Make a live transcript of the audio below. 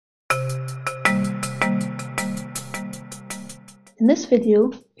In this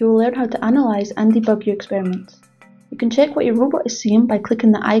video, you will learn how to analyse and debug your experiments. You can check what your robot is seeing by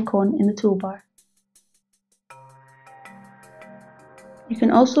clicking the icon in the toolbar. You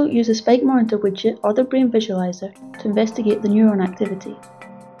can also use the Spike Monitor widget or the Brain Visualizer to investigate the neuron activity.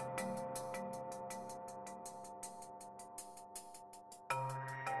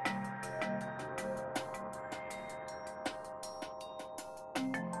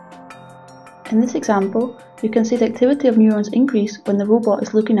 In this example, you can see the activity of neurons increase when the robot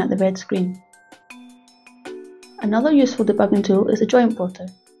is looking at the red screen. Another useful debugging tool is the joint plotter.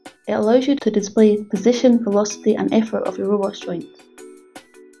 It allows you to display position, velocity and effort of your robot's joints.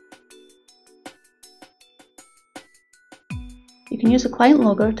 You can use a client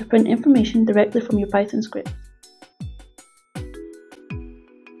logger to print information directly from your Python script.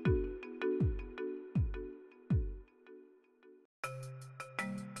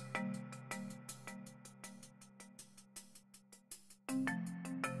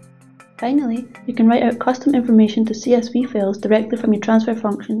 Finally, you can write out custom information to CSV files directly from your transfer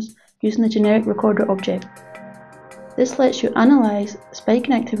functions using the generic recorder object. This lets you analyse the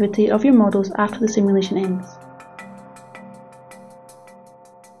spiking activity of your models after the simulation ends.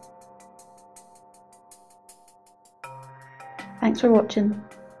 Thanks for watching.